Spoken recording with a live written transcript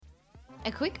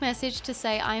A quick message to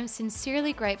say I am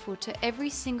sincerely grateful to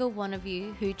every single one of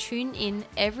you who tune in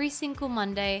every single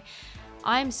Monday.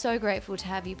 I'm so grateful to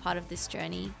have you part of this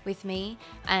journey with me,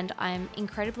 and I'm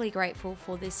incredibly grateful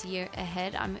for this year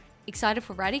ahead. I'm excited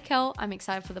for Radical, I'm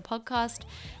excited for the podcast,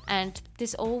 and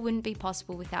this all wouldn't be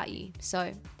possible without you.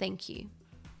 So thank you.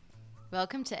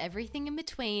 Welcome to Everything in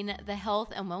Between, the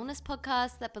health and wellness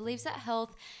podcast that believes that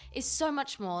health is so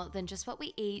much more than just what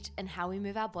we eat and how we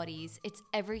move our bodies. It's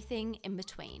everything in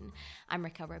between. I'm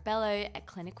Raquel Rebello, a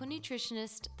clinical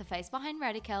nutritionist, the face behind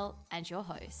Radical, and your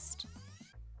host.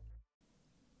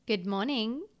 Good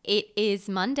morning. It is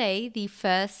Monday, the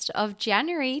 1st of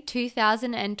January,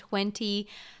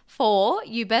 2024.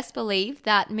 You best believe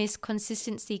that Miss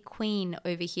Consistency Queen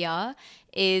over here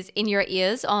is in your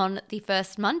ears on the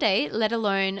first Monday, let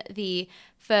alone the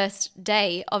first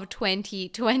day of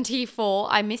 2024.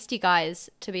 I missed you guys,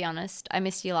 to be honest. I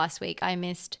missed you last week. I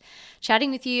missed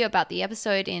chatting with you about the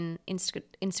episode in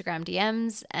Instagram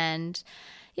DMs, and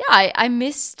yeah, I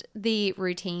missed the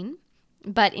routine.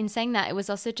 But in saying that, it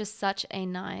was also just such a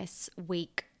nice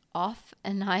week off,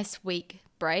 a nice week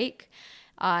break.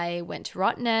 I went to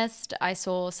Rottnest. I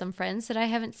saw some friends that I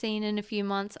haven't seen in a few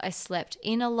months. I slept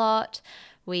in a lot.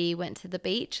 We went to the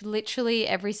beach literally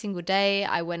every single day.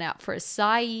 I went out for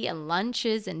acai and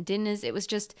lunches and dinners. It was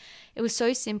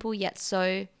so simple yet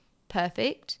so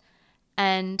perfect.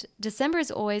 And December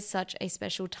is always such a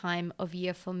special time of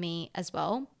year for me as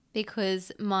well,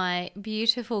 because my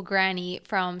beautiful granny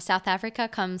from South Africa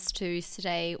comes to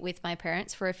stay with my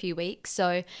parents for a few weeks.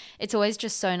 So it's always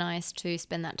just so nice to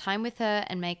spend that time with her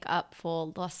and make up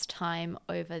for lost time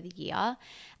over the year.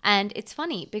 And it's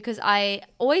funny because I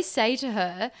always say to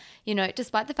her, you know,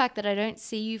 despite the fact that I don't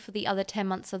see you for the other 10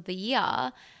 months of the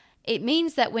year, it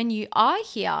means that when you are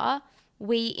here,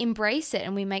 we embrace it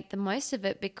and we make the most of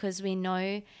it because we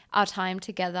know our time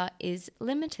together is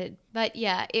limited. But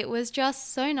yeah, it was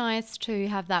just so nice to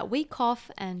have that week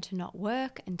off and to not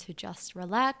work and to just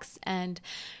relax and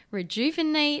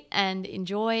rejuvenate and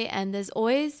enjoy. And there's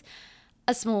always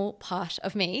a small part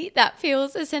of me that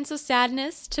feels a sense of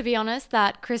sadness, to be honest,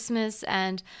 that Christmas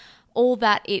and all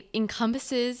that it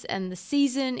encompasses and the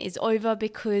season is over,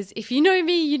 because if you know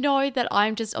me, you know that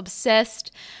I'm just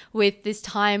obsessed with this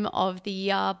time of the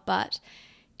year. But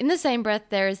in the same breath,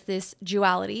 there is this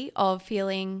duality of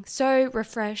feeling so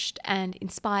refreshed and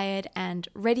inspired and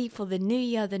ready for the new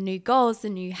year, the new goals, the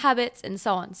new habits, and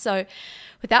so on. So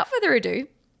without further ado,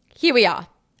 here we are.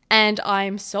 And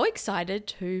I'm so excited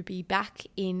to be back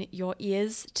in your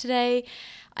ears today.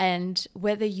 And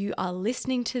whether you are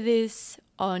listening to this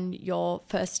on your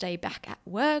first day back at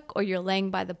work, or you're laying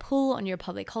by the pool on your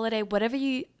public holiday, whatever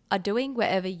you are doing,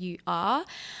 wherever you are,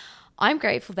 I'm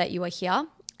grateful that you are here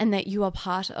and that you are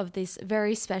part of this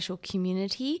very special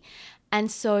community. And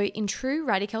so in true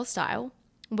Radical style,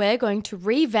 we're going to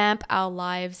revamp our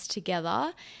lives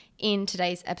together in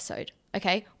today's episode.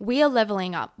 Okay, we are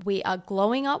leveling up, we are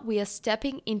glowing up, we are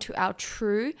stepping into our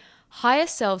true higher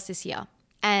selves this year.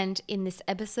 And in this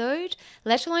episode,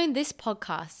 let alone this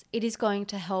podcast, it is going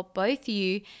to help both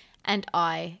you and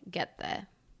I get there.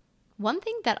 One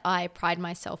thing that I pride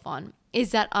myself on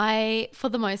is that I, for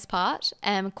the most part,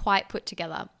 am quite put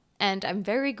together. And I'm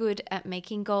very good at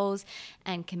making goals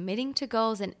and committing to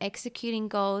goals and executing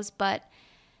goals, but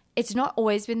it's not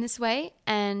always been this way.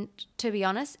 And to be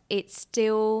honest,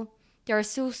 there are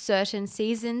still certain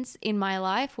seasons in my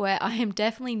life where I am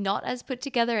definitely not as put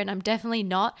together and I'm definitely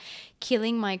not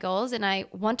killing my goals. And I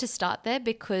want to start there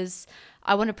because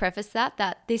I want to preface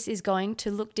that this is going to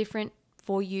look different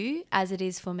for you as it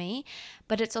is for me,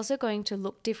 but it's also going to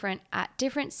look different at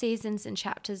different seasons and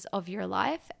chapters of your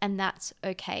life, and that's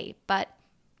okay. But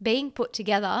being put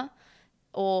together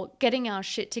or getting our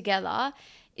shit together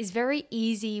is very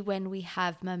easy when we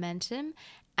have momentum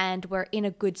and we're in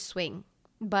a good swing.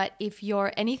 But if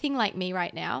you're anything like me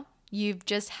right now, you've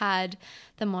just had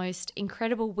the most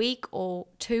incredible week or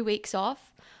 2 weeks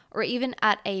off, or even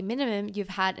at a minimum, you've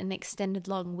had an extended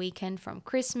long weekend from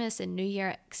Christmas and New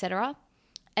Year, etc.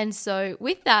 And so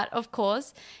with that, of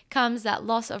course, comes that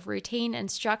loss of routine and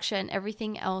structure and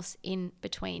everything else in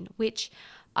between, which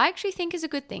I actually think is a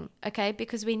good thing, okay?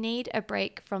 Because we need a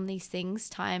break from these things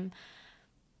time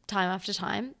after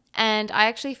time. And I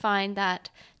actually find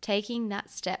that taking that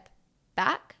step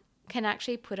back can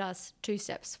actually put us 2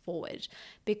 steps forward,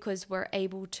 because we're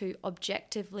able to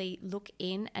objectively look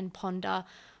in and ponder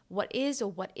what is or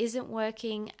what isn't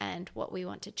working and what we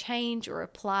want to change or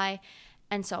apply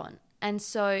and so on. And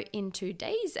so in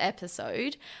today's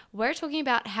episode, we're talking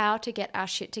about how to get our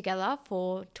shit together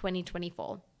for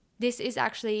 2024. This is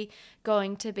actually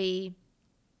going to be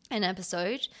an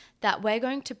episode that we're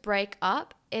going to break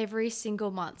up every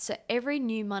single month. So every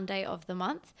new Monday of the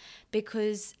month,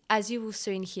 because as you will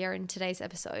soon hear in today's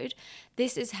episode,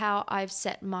 this is how I've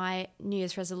set my New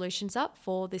Year's resolutions up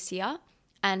for this year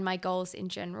and my goals in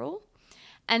general.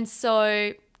 And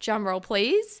so, drum roll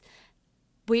please,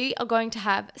 we are going to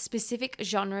have specific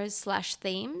genres /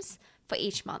 themes for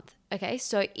each month. Okay,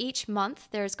 so each month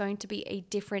there is going to be a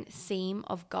different theme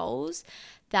of goals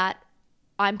that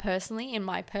I'm personally, in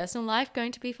my personal life,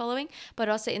 going to be following, but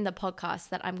also in the podcast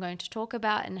that I'm going to talk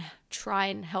about and try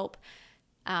and help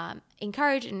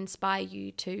encourage and inspire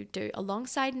you to do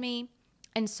alongside me.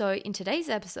 And so in today's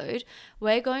episode,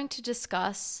 we're going to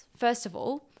discuss, first of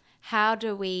all, how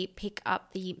do we pick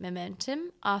up the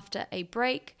momentum after a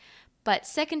break? But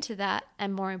second to that,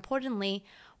 and more importantly,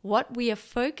 what we are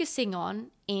focusing on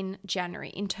in January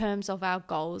in terms of our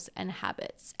goals and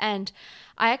habits. And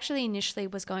I actually initially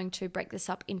was going to break this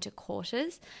up into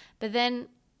quarters, but then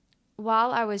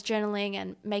while I was journaling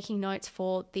and making notes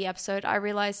for the episode, I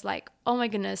realized oh my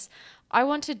goodness, I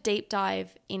want to deep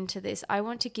dive into this. I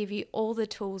want to give you all the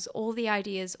tools, all the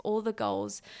ideas, all the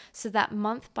goals, so that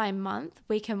month by month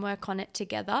we can work on it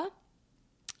together.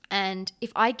 And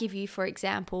if I give you, for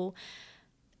example,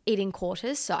 it in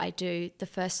quarters, so I do the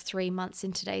first 3 months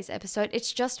in today's episode,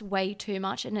 it's just way too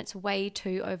much and it's way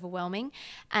too overwhelming,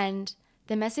 and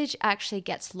the message actually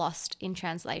gets lost in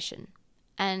translation.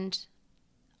 And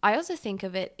I also think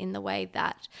of it in the way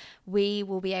that we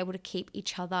will be able to keep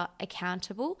each other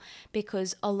accountable,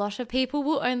 because a lot of people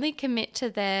will only commit to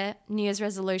their New Year's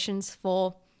resolutions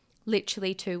for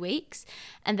literally 2 weeks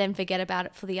and then forget about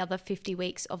it for the other 50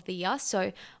 weeks of the year.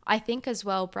 So I think as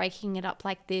well, breaking it up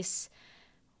like this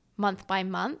month by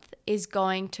month is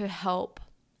going to help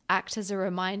act as a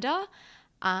reminder,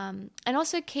 and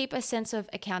also keep a sense of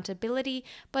accountability,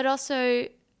 but also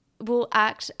will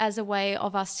act as a way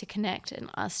of us to connect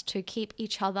and us to keep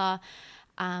each other,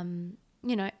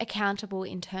 accountable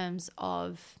in terms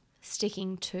of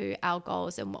sticking to our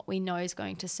goals and what we know is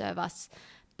going to serve us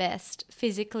best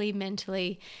physically,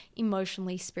 mentally,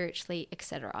 emotionally, spiritually,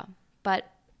 etc.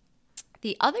 But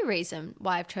the other reason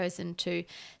why I've chosen to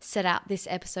set out this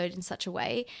episode in such a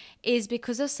way is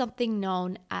because of something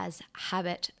known as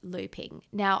habit looping.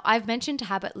 Now, I've mentioned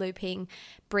habit looping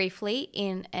briefly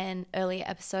in an earlier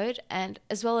episode, and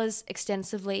as well as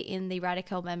extensively in the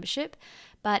Radical membership,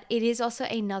 but it is also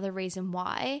another reason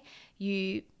why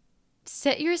you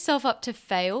set yourself up to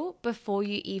fail before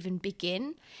you even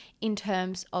begin in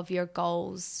terms of your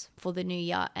goals for the new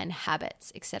year and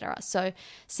habits, etc. So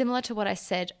similar to what I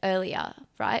said earlier,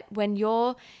 right? When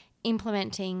you're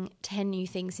implementing 10 new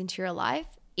things into your life,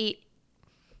 it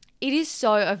is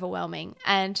so overwhelming.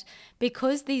 And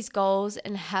because these goals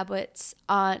and habits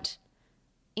aren't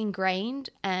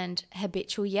ingrained and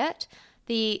habitual yet,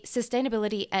 the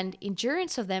sustainability and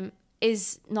endurance of them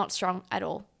is not strong at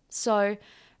all. So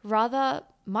rather,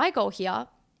 my goal here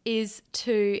is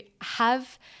to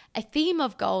have a theme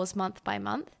of goals month by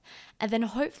month, and then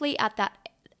hopefully at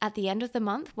the end of the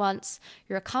month, once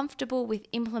you're comfortable with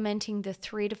implementing the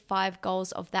 3 to 5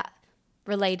 goals of that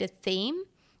related theme,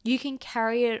 you can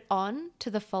carry it on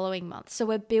to the following month. So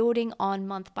we're building on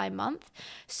month by month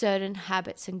certain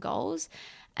habits and goals.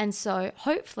 And so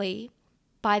hopefully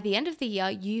by the end of the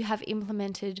year, you have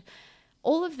implemented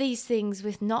all of these things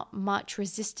with not much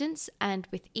resistance and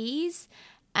with ease.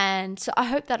 And so I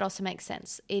hope that also makes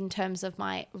sense in terms of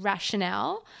my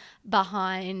rationale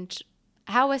behind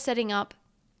how we're setting up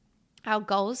our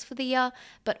goals for the year,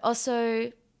 but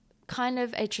also kind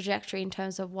of a trajectory in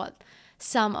terms of what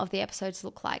some of the episodes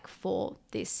look like for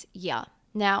this year.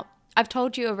 Now, I've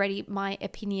told you already my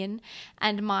opinion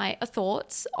and my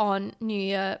thoughts on New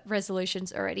Year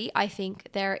resolutions already. I think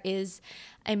there is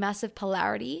a massive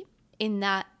polarity in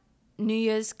that New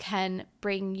Year's can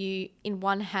bring you, in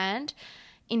one hand,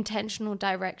 intentional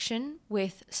direction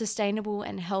with sustainable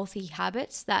and healthy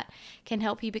habits that can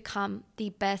help you become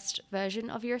the best version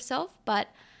of yourself. But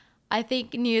I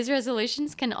think New Year's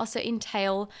resolutions can also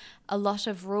entail a lot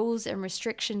of rules and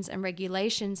restrictions and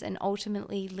regulations, and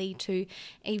ultimately lead to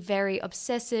a very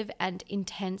obsessive and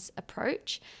intense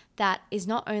approach that is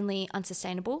not only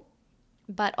unsustainable,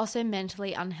 but also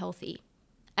mentally unhealthy.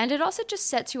 And it also just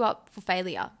sets you up for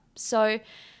failure. So,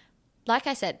 like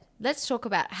I said, let's talk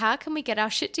about how can we get our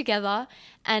shit together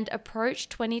and approach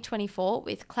 2024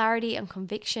 with clarity and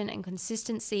conviction and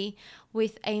consistency,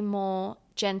 with a more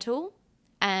gentle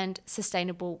and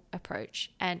sustainable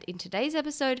approach. And in today's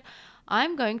episode,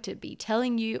 I'm going to be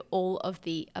telling you all of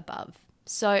the above.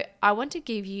 So I want to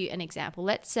give you an example.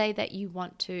 Let's say that you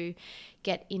want to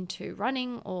get into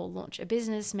running or launch a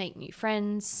business, make new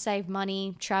friends, save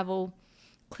money, travel,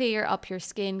 clear up your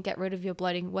skin, get rid of your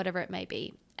bloating, whatever it may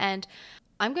be. And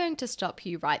I'm going to stop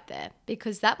you right there,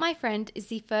 because that, my friend, is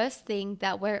the first thing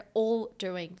that we're all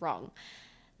doing wrong.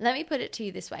 Let me put it to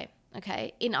you this way,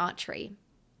 okay? In archery,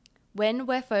 when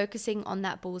we're focusing on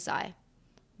that bullseye,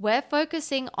 we're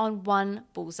focusing on one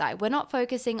bullseye. We're not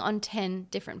focusing on 10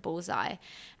 different bullseye.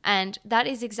 And that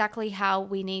is exactly how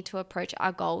we need to approach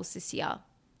our goals this year.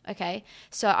 Okay,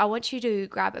 so I want you to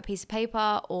grab a piece of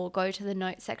paper or go to the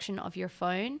notes section of your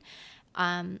phone.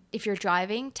 If you're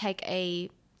driving, take a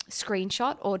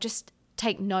screenshot or just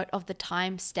take note of the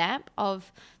time stamp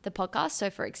of the podcast.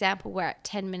 So for example, we're at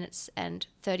 10 minutes and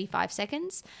 35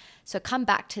 seconds. So come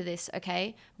back to this,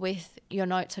 okay, with your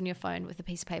notes on your phone, with a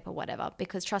piece of paper, whatever,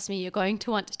 because trust me, you're going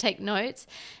to want to take notes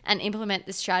and implement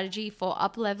this strategy for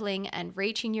up-leveling and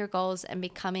reaching your goals and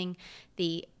becoming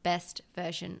the best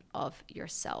version of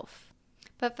yourself.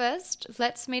 But first,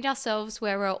 let's meet ourselves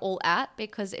where we're all at,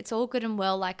 because it's all good and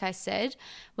well, like I said,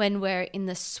 when we're in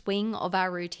the swing of our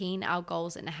routine, our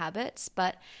goals and habits.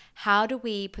 But how do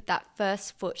we put that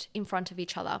first foot in front of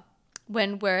each other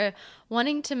when we're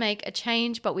wanting to make a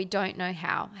change, but we don't know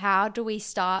how? How do we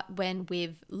start when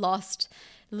we've lost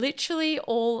literally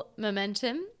all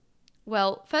momentum?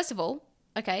 Well, first of all,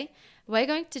 okay, we're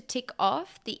going to tick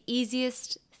off the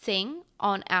easiest thing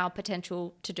on our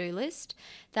potential to-do list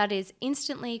that is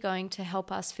instantly going to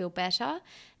help us feel better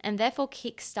and therefore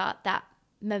kickstart that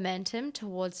momentum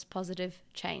towards positive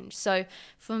change. So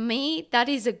for me, that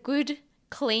is a good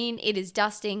clean. It is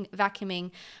dusting,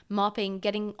 vacuuming, mopping,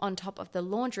 getting on top of the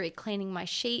laundry, cleaning my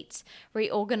sheets,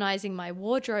 reorganizing my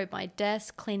wardrobe, my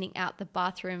desk, cleaning out the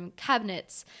bathroom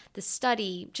cabinets, the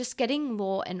study, just getting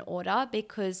law and order,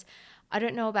 because I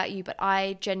don't know about you, but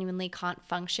I genuinely can't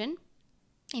function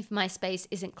if my space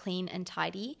isn't clean and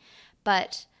tidy.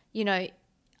 But, you know,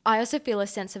 I also feel a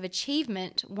sense of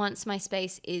achievement once my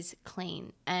space is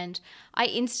clean. And I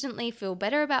instantly feel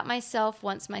better about myself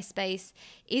once my space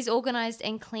is organized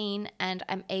and clean and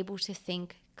I'm able to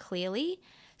think clearly.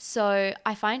 So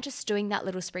I find just doing that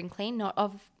little spring clean,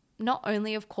 not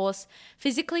only, of course,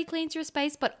 physically cleans your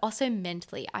space, but also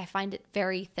mentally. I find it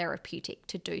very therapeutic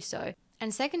to do so.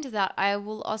 And second to that, I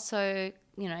will also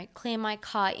clear my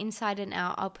car inside and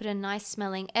out. I'll put a nice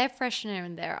smelling air freshener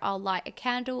in there. I'll light a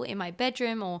candle in my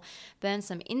bedroom or burn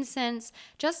some incense,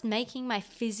 just making my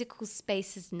physical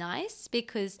spaces nice,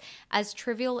 because as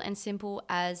trivial and simple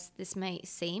as this may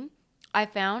seem, I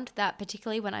found that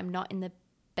particularly when I'm not in the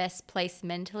best place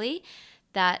mentally,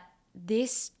 that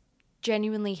this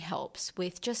genuinely helps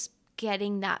with just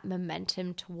getting that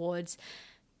momentum towards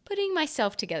putting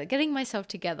myself together, getting myself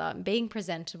together, being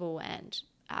presentable, and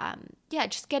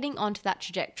just getting onto that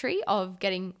trajectory of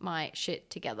getting my shit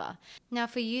together. Now,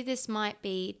 for you, this might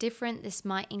be different. This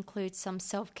might include some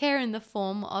self-care in the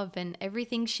form of an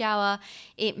everything shower.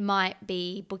 It might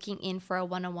be booking in for a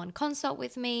one-on-one consult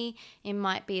with me. It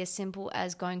might be as simple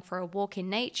as going for a walk in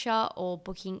nature or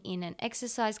booking in an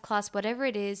exercise class, whatever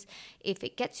it is. If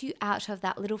it gets you out of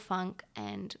that little funk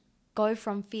and go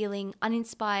from feeling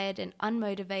uninspired and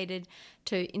unmotivated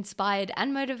to inspired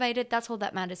and motivated, that's all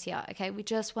that matters here, okay? We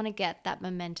just want to get that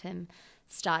momentum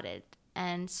started.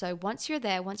 And so once you're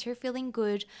there, once you're feeling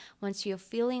good, once you're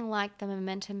feeling like the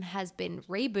momentum has been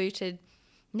rebooted,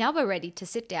 now we're ready to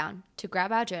sit down, to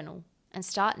grab our journal and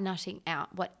start nutting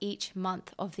out what each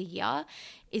month of the year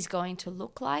is going to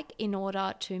look like in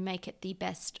order to make it the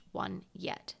best one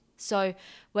yet. So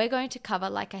we're going to cover,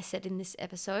 like I said in this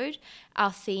episode,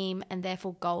 our theme and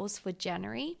therefore goals for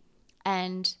January.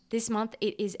 And this month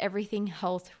it is everything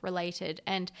health related,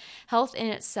 and health in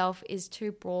itself is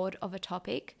too broad of a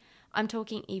topic. I'm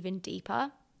talking even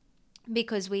deeper,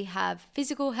 because we have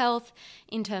physical health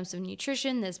in terms of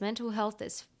nutrition, there's mental health,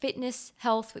 there's fitness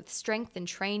health with strength and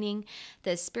training,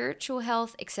 there's spiritual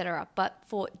health, etc. But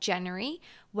for January,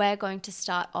 we're going to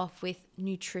start off with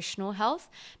nutritional health,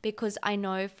 because I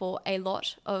know for a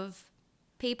lot of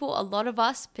people, a lot of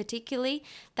us particularly,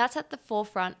 that's at the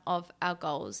forefront of our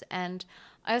goals. And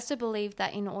I also believe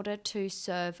that in order to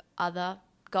serve other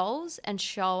goals and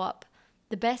show up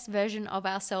the best version of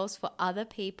ourselves for other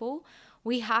people,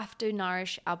 we have to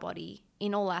nourish our body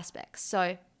in all aspects.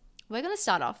 So we're going to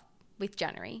start off with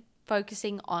January,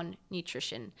 focusing on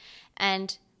nutrition.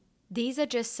 And these are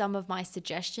just some of my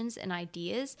suggestions and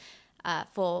ideas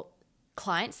for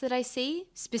clients that I see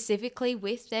specifically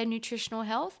with their nutritional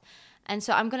health. And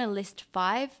so I'm going to list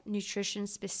 5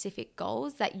 nutrition-specific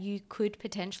goals that you could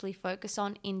potentially focus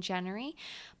on in January.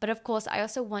 But of course, I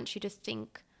also want you to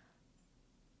think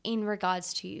in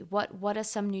regards to you. What are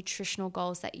some nutritional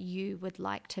goals that you would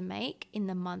like to make in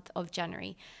the month of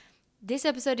January? This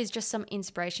episode is just some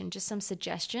inspiration, just some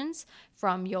suggestions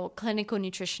from your clinical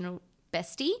nutritional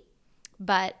bestie.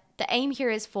 But the aim here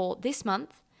is for this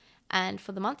month and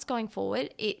for the months going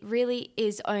forward, it really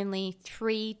is only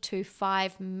 3 to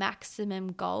 5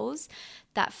 maximum goals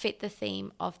that fit the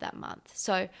theme of that month.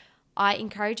 So I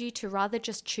encourage you to rather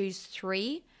just choose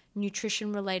 3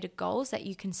 nutrition related goals that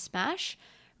you can smash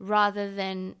rather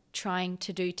than trying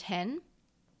to do 10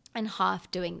 and half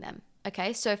doing them.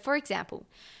 Okay, so for example,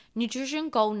 nutrition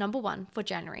goal number 1 for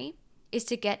January is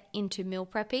to get into meal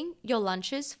prepping your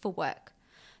lunches for work.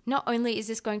 Not only is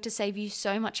this going to save you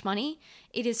so much money,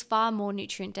 it is far more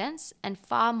nutrient dense and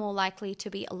far more likely to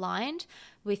be aligned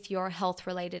with your health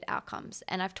related outcomes.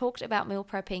 And I've talked about meal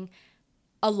prepping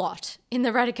a lot in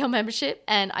the Radical membership,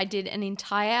 and I did an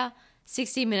entire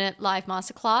 60-minute live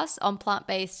masterclass on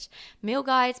plant-based meal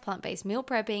guides, plant-based meal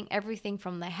prepping, everything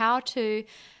from the how-to,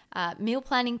 meal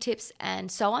planning tips,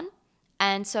 and so on.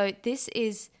 And so this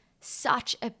is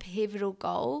such a pivotal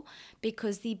goal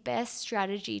because the best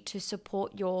strategy to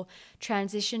support your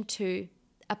transition to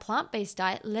a plant-based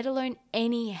diet, let alone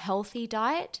any healthy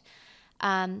diet,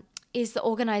 is the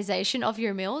organization of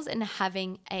your meals and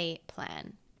having a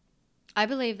plan. I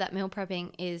believe that meal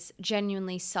prepping is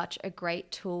genuinely such a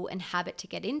great tool and habit to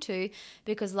get into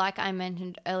because, like I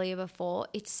mentioned earlier before,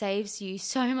 it saves you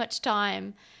so much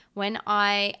time. When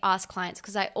I ask clients,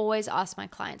 because I always ask my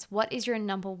clients, what is your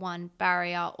number 1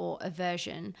 barrier or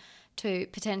aversion to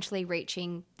potentially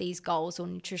reaching these goals or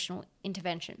nutritional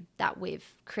intervention that we've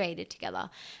created together?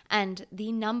 And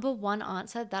the number 1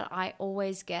 answer that I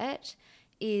always get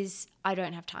is I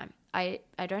don't have time. I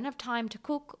don't have time to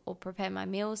cook or prepare my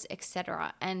meals,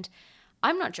 etc. And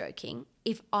I'm not joking.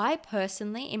 If I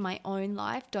personally in my own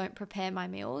life don't prepare my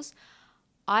meals,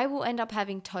 I will end up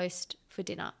having toast for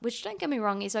dinner, which, don't get me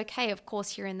wrong, is okay, of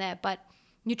course, here and there. But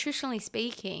nutritionally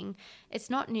speaking, it's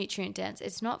not nutrient dense.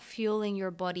 It's not fueling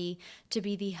your body to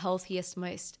be the healthiest,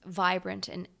 most vibrant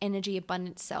and energy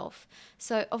abundant self.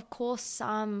 So, of course,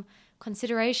 some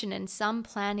consideration and some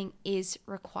planning is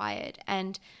required.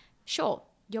 And sure,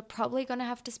 you're probably going to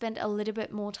have to spend a little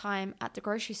bit more time at the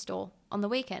grocery store on the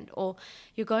weekend, or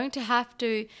you're going to have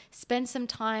to spend some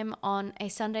time on a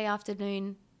Sunday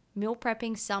afternoon meal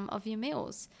prepping some of your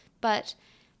meals. But,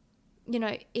 you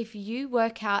know, if you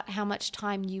work out how much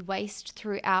time you waste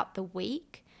throughout the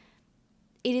week,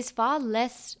 it is far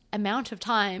less amount of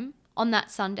time on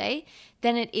that Sunday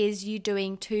than it is you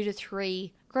doing 2 to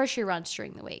 3 grocery runs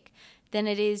during the week. Than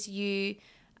it is you,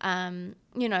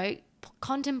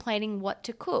 contemplating what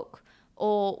to cook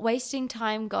or wasting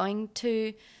time going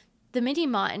to the mini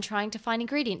mart and trying to find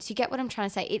ingredients. You get what I'm trying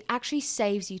to say? It actually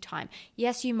saves you time.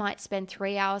 Yes, you might spend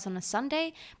 3 hours on a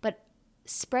Sunday, but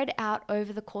spread out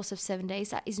over the course of 7 days,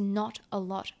 that is not a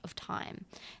lot of time.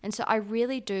 And so I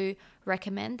really do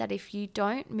recommend that if you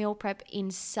don't meal prep in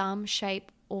some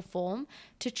shape or form,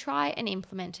 to try and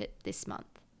implement it this month.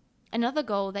 Another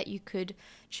goal that you could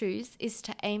choose is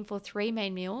to aim for 3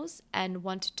 main meals and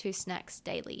 1 to 2 snacks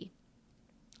daily.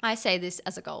 I say this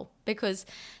as a goal because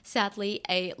sadly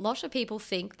a lot of people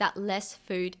think that less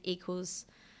food equals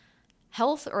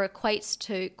health or equates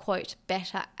to, quote,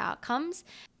 better outcomes.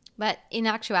 But in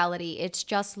actuality, it's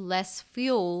just less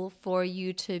fuel for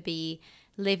you to be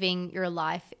living your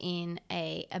life in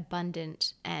an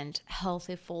abundant and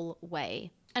healthful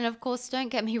way. And of course, don't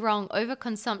get me wrong,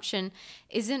 overconsumption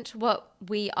isn't what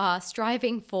we are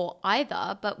striving for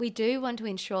either, but we do want to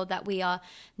ensure that we are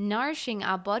nourishing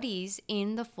our bodies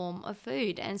in the form of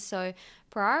food. And so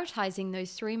prioritizing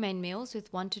those 3 main meals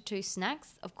with 1 to 2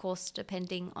 snacks, of course,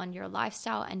 depending on your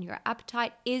lifestyle and your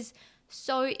appetite, is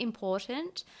so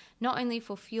important, not only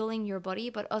for fueling your body,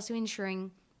 but also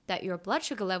ensuring that your blood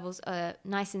sugar levels are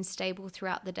nice and stable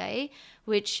throughout the day,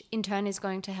 which in turn is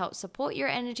going to help support your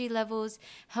energy levels,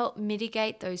 help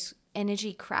mitigate those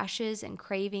energy crashes and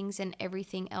cravings and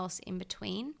everything else in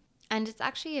between. And it's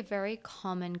actually a very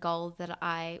common goal that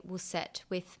I will set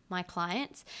with my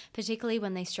clients, particularly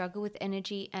when they struggle with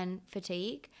energy and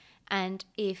fatigue. And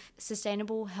if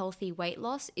sustainable, healthy weight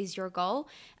loss is your goal,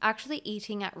 actually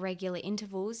eating at regular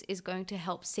intervals is going to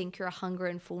help sync your hunger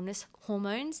and fullness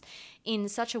hormones in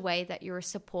such a way that you're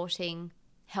supporting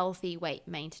healthy weight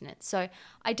maintenance. So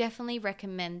I definitely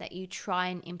recommend that you try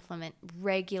and implement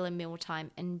regular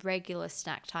mealtime and regular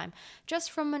snack time just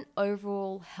from an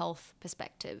overall health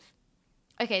perspective.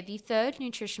 Okay, the third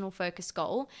nutritional focus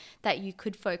goal that you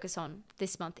could focus on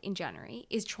this month in January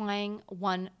is trying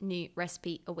 1 new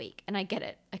recipe a week. And I get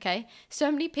it, okay?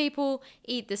 So many people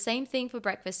eat the same thing for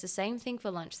breakfast, the same thing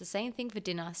for lunch, the same thing for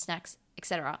dinner, snacks,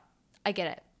 etc. I get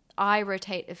it. I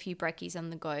rotate a few brekkies on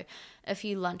the go, a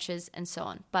few lunches, and so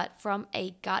on. But from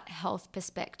a gut health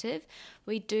perspective,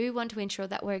 we do want to ensure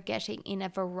that we're getting in a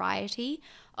variety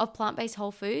of plant-based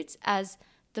whole foods, as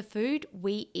the food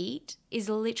we eat is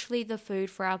literally the food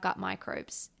for our gut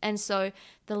microbes. And so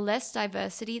the less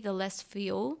diversity, the less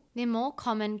fuel, the more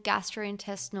common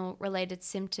gastrointestinal related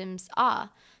symptoms are.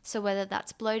 So whether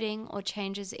that's bloating or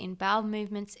changes in bowel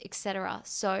movements, etc.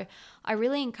 So I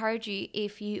really encourage you,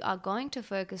 if you are going to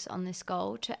focus on this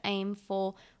goal, to aim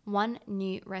for one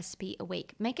new recipe a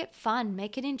week. Make it fun,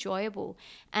 make it enjoyable,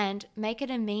 and make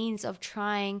it a means of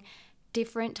trying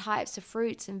different types of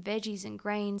fruits and veggies and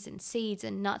grains and seeds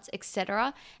and nuts,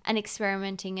 etc., and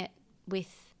experimenting it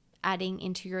with adding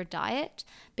into your diet,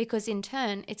 because in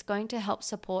turn it's going to help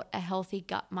support a healthy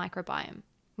gut microbiome.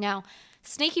 Now,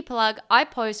 sneaky plug, I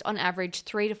post on average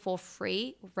 3 to 4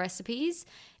 free recipes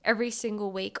every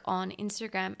single week on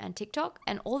Instagram and TikTok,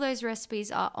 and all those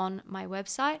recipes are on my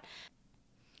website.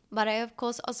 But I, of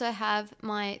course, also have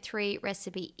my 3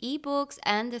 recipe ebooks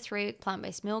and the 3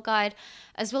 plant-based meal guide,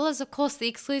 as well as, of course, the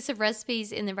exclusive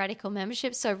recipes in the Radical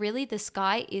membership. So really the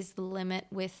sky is the limit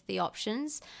with the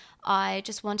options. I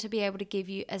just want to be able to give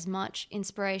you as much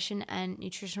inspiration and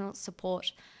nutritional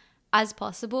support as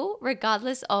possible,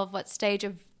 regardless of what stage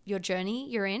of your journey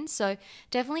you're in. So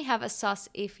definitely have a sus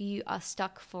if you are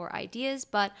stuck for ideas,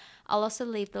 but I'll also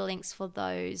leave the links for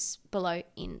those below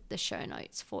in the show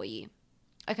notes for you.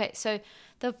 Okay, so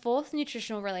the 4th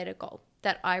nutritional related goal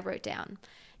that I wrote down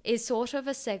is sort of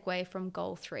a segue from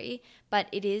goal 3, but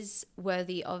it is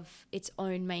worthy of its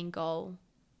own main goal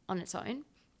on its own.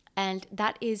 And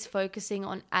that is focusing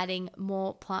on adding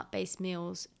more plant-based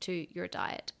meals to your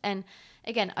diet. And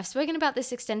again, I've spoken about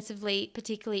this extensively,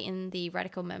 particularly in the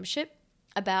Radical membership,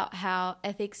 about how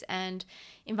ethics and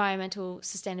environmental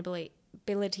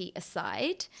sustainability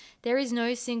aside, there is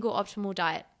no single optimal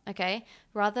diet. Okay,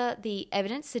 rather the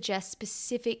evidence suggests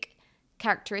specific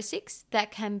characteristics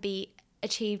that can be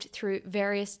achieved through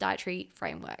various dietary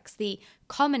frameworks. The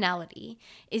commonality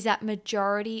is that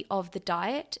majority of the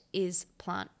diet is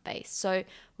plant-based. So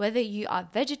whether you are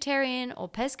vegetarian or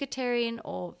pescatarian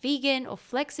or vegan or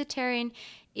flexitarian,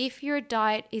 if your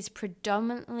diet is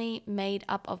predominantly made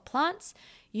up of plants,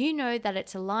 you know that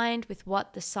it's aligned with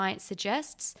what the science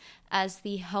suggests as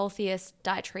the healthiest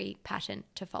dietary pattern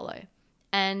to follow.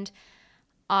 And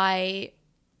I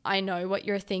know what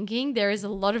you're thinking. There is a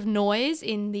lot of noise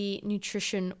in the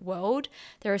nutrition world.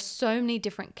 There are so many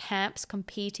different camps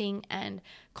competing and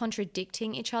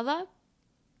contradicting each other.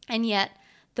 And yet,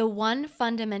 the one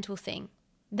fundamental thing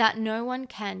that no one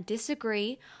can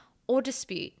disagree or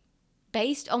dispute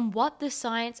based on what the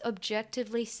science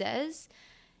objectively says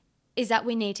is that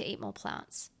we need to eat more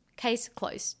plants. Case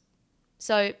closed.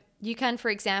 So you can, for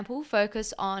example,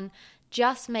 focus on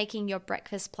just making your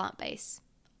breakfast plant-based.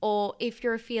 Or if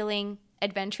you're feeling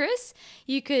adventurous,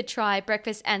 you could try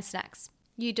breakfast and snacks.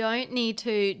 You don't need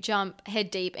to jump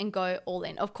head deep and go all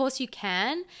in. Of course you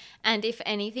can. And if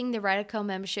anything, the Radical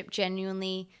membership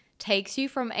genuinely takes you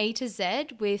from A to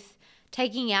Z with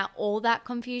taking out all that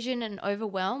confusion and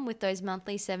overwhelm with those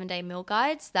monthly 7-day meal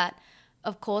guides that,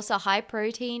 of course, are high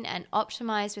protein and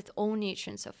optimized with all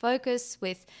nutrients of focus,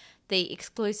 with the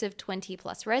exclusive 20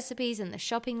 plus recipes and the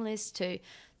shopping list, to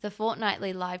the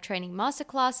fortnightly live training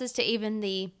masterclasses, to even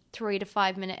the 3 to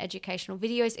 5 minute educational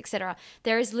videos, etc.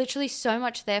 There is literally so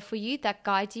much there for you that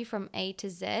guides you from A to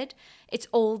Z. It's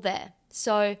all there.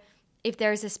 So if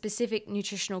there is a specific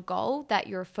nutritional goal that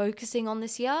you're focusing on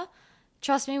this year,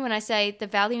 trust me when I say the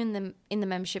value in the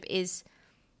membership is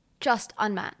just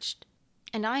unmatched.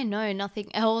 And I know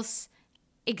nothing else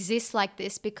exists like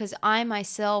this because I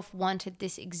myself wanted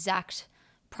this exact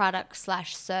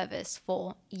product/service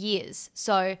for years.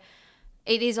 So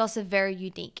it is also very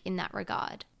unique in that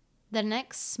regard. The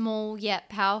next small yet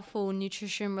powerful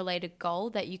nutrition related goal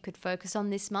that you could focus on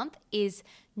this month is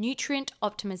nutrient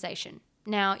optimization.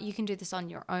 Now, you can do this on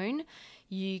your own.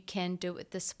 You can do it with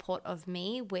the support of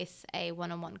me with a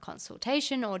one-on-one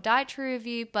consultation or dietary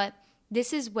review, but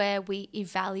this is where we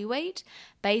evaluate,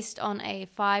 based on a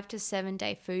 5 to 7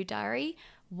 day food diary,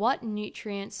 what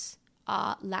nutrients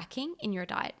are lacking in your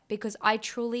diet, because I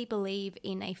truly believe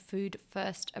in a food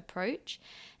first approach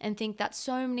and think that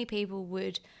so many people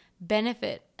would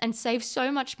benefit and save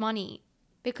so much money,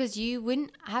 because you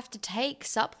wouldn't have to take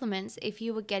supplements if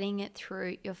you were getting it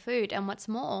through your food. And what's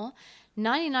more,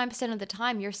 99% of the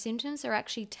time, your symptoms are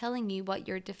actually telling you what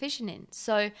you're deficient in.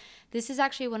 So this is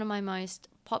actually one of my most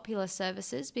popular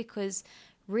services, because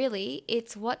really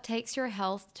it's what takes your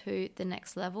health to the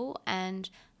next level. And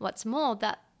what's more,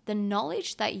 that the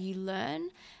knowledge that you learn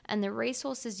and the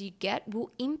resources you get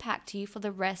will impact you for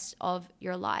the rest of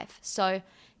your life. So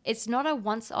it's not a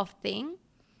once-off thing.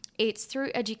 It's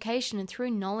through education and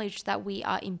through knowledge that we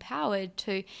are empowered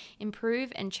to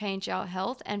improve and change our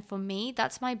health. And for me,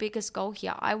 that's my biggest goal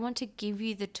here. I want to give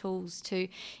you the tools to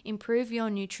improve your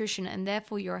nutrition and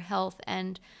therefore your health,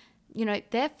 and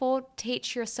therefore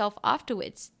teach yourself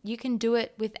afterwards. You can do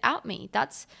it without me.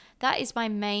 That is my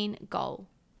main goal.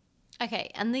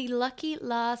 Okay, and the lucky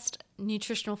last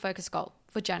nutritional focus goal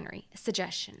for January, a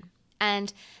suggestion.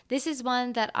 And this is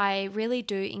one that I really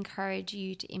do encourage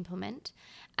you to implement.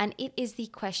 And it is the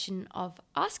question of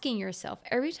asking yourself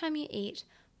every time you eat,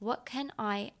 what can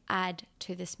I add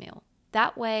to this meal?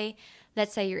 That way,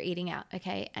 let's say you're eating out,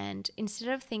 okay? And instead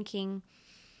of thinking,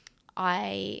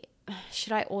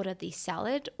 should I order the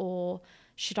salad or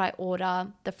should I order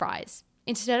the fries?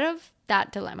 Instead of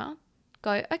that dilemma,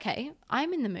 go, okay,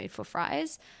 I'm in the mood for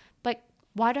fries, but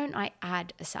why don't I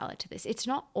add a salad to this? It's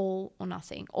not all or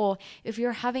nothing. Or if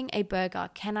you're having a burger,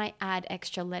 can I add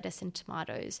extra lettuce and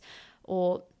tomatoes?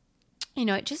 Or,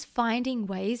 just finding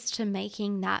ways to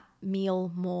making that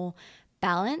meal more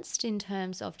balanced in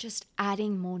terms of just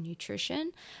adding more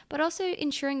nutrition, but also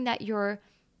ensuring that you're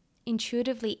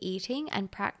intuitively eating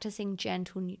and practicing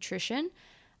gentle nutrition.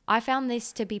 I found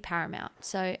this to be paramount.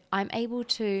 So I'm able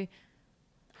to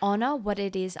honor what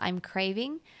it is I'm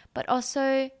craving, but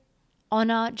also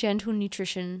honor gentle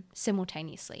nutrition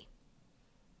simultaneously.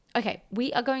 Okay,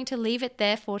 we are going to leave it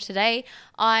there for today.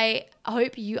 I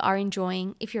hope you are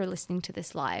enjoying, if you're listening to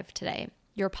this live today,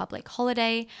 your public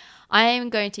holiday. I am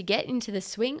going to get into the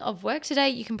swing of work today.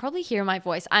 You can probably hear my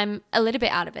voice. I'm a little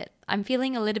bit out of it. I'm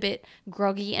feeling a little bit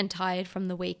groggy and tired from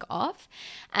the week off.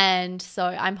 And so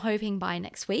I'm hoping by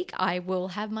next week I will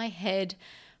have my head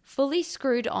fully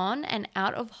screwed on and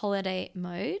out of holiday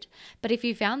mode. But if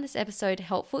you found this episode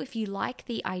helpful, if you like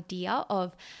the idea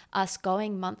of us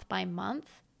going month by month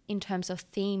in terms of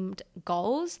themed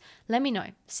goals, let me know.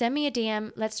 Send me a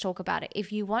DM. Let's talk about it.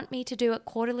 If you want me to do it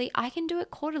quarterly, I can do it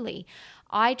quarterly.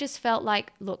 I just felt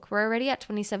like, look, we're already at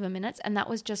 27 minutes and that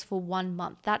was just for 1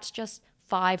 month. That's just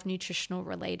 5 nutritional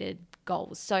related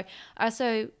goals. So I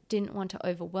also didn't want to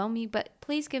overwhelm you, but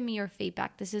please give me your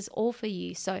feedback. This is all for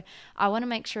you. So I want to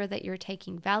make sure that you're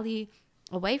taking value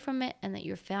away from it and that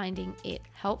you're finding it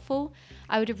helpful.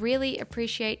 I would really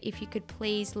appreciate if you could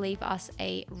please leave us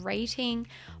a rating,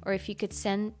 or if you could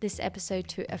send this episode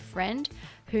to a friend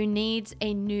who needs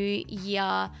a new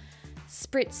year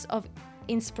spritz of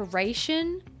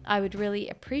inspiration. I would really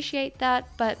appreciate that.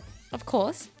 But of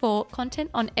course, for content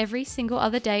on every single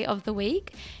other day of the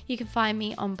week, you can find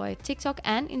me on both TikTok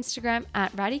and Instagram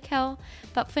at Radical.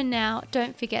 But for now,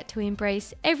 don't forget to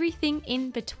embrace everything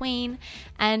in between,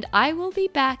 and I will be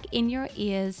back in your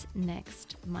ears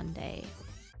next Monday.